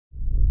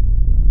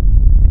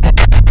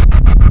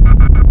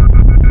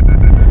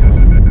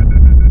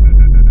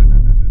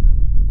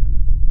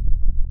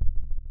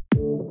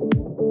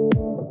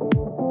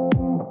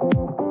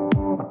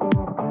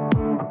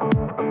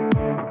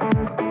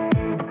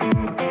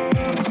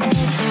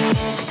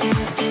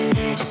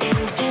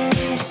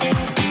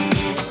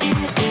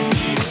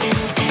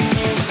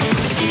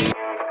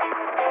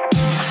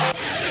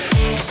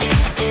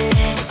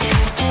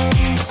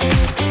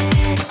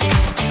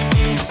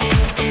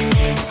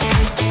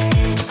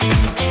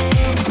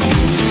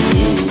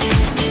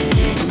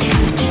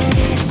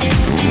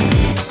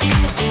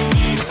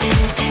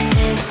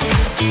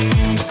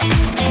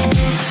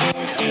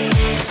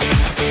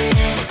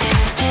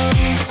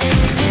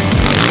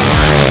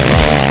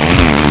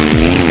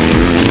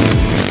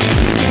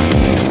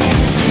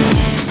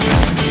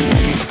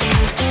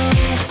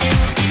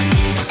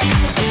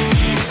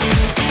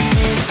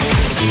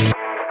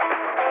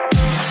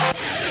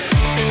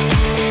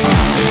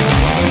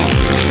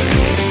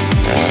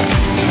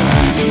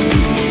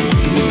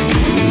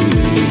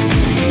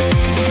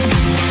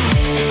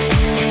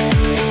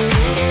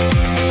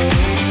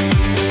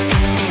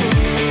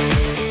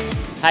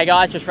Hey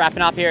guys, just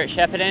wrapping up here at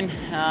Shepparton.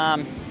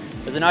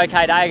 It was an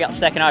okay day. I got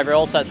second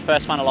overall, so it's the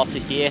first one I lost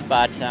this year.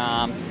 But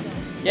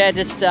yeah,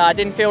 just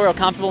didn't feel real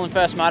comfortable in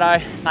first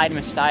moto. Made a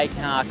mistake.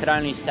 Could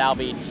only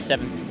salvage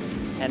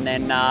 7th, and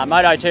then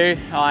Moto 2,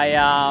 I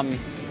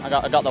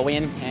got the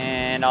win,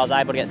 and I was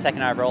able to get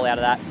second overall out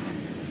of that.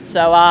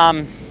 So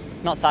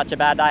not such a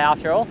bad day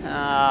after all.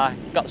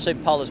 Got the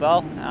super pole as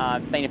well.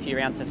 Been a few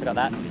rounds since I got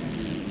that.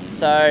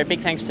 So big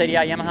thanks to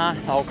CDA, Yamaha,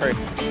 the whole crew.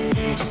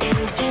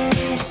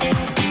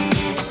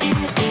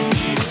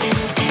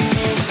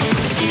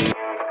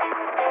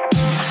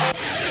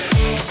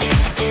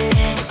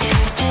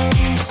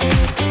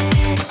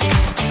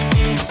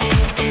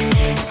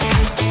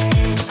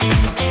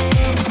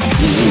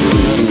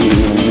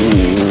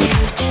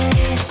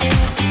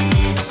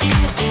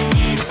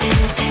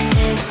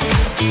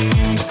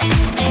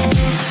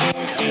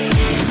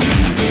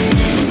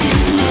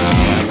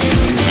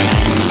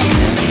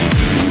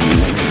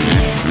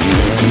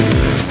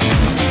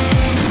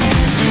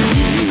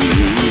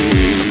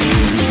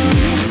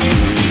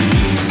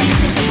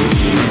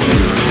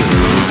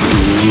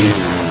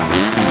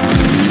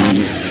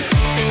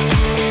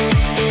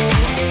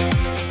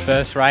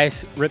 First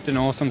race, ripped an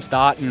awesome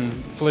start and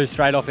flew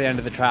straight off the end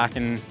of the track,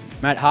 and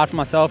made it hard for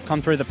myself, come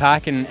through the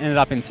pack and ended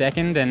up in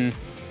second, and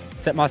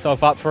set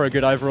myself up for a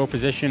good overall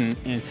position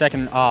in the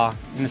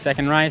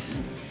second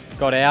race.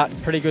 Got out,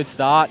 pretty good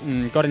start,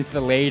 and got into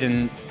the lead,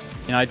 and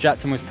you know,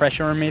 Jatson was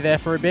pressuring me there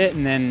for a bit,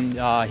 and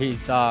then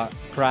he's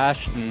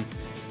crashed, and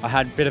I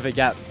had a bit of a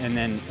gap, and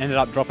then ended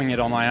up dropping it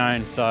on my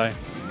own. So,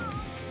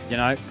 you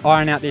know,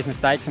 iron out these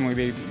mistakes and we'll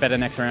be better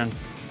next round.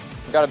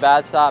 Got a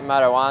bad start in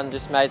Moto 1,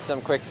 just made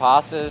some quick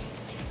passes,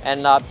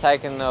 ended up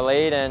taking the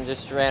lead and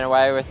just ran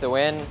away with the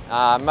win.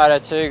 Moto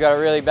 2 got a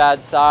really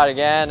bad start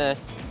again, and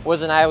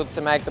wasn't able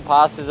to make the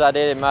passes I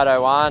did in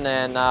Moto 1,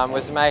 and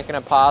was making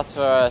a pass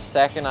for a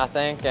second, I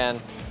think, and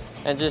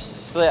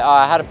just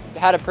I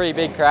had a pretty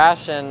big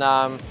crash, and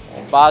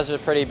bars were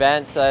pretty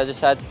bent, so I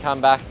just had to come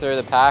back through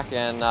the pack,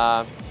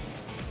 and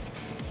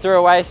threw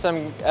away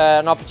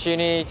an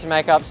opportunity to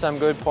make up some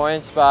good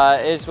points, but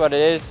it is what it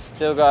is.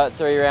 Still got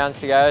 3 rounds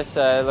to go,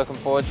 so looking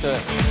forward to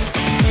it.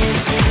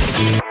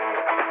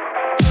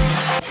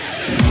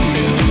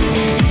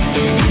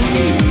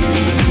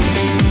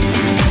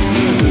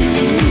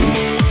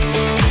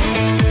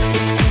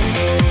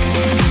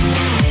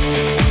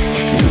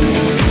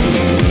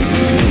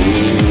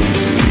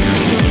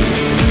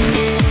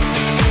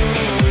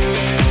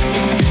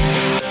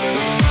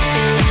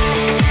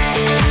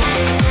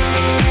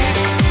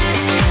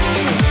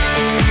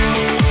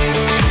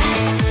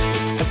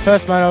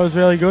 First moto was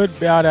really good,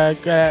 be able to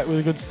get out with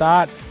a good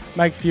start,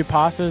 make a few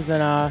passes,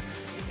 and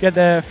get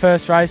the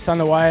first race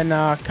underway,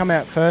 and come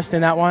out first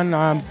in that one.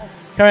 Come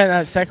out in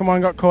that second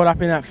one, got caught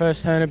up in that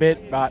first turn a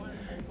bit, but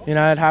you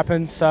know, it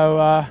happens.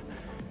 So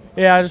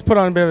yeah, I just put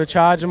on a bit of a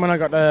charge, and when I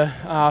got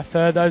to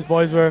third, those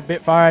boys were a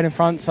bit far out in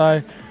front,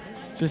 so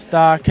just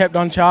kept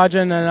on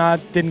charging, and I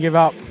didn't give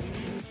up.